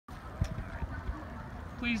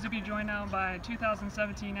pleased to be joined now by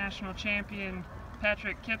 2017 national champion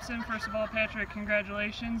Patrick Kypson. First of all, Patrick,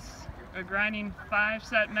 congratulations. A grinding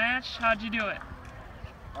 5-set match. How'd you do it?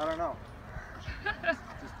 I don't know.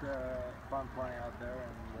 Just fun playing out there,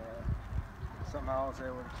 and somehow I was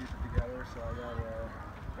able to keep it together. So I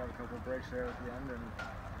got a couple of breaks there at the end, and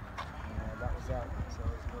that was that. So it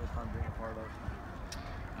was really fun being a part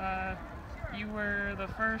of. You were the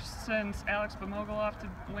first since Alex Bamogaloff to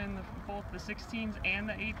win both the 16s and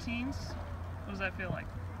the 18s. What does that feel like?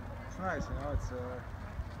 It's nice, you know. It's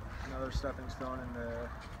another stepping stone in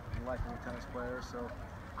the life of a tennis player. So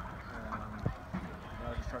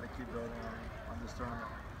I just try to keep building on this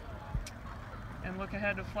tournament. And look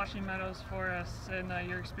ahead to Flushing Meadows for us and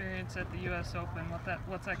your experience at the US Open.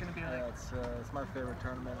 What's that going to be like? Yeah, it's my favorite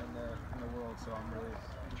tournament in the world. So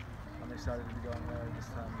I'm excited to be going there this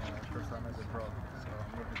time, first time as a pro. So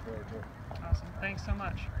I'm looking forward to it. Awesome. Thanks so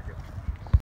much. Thank you.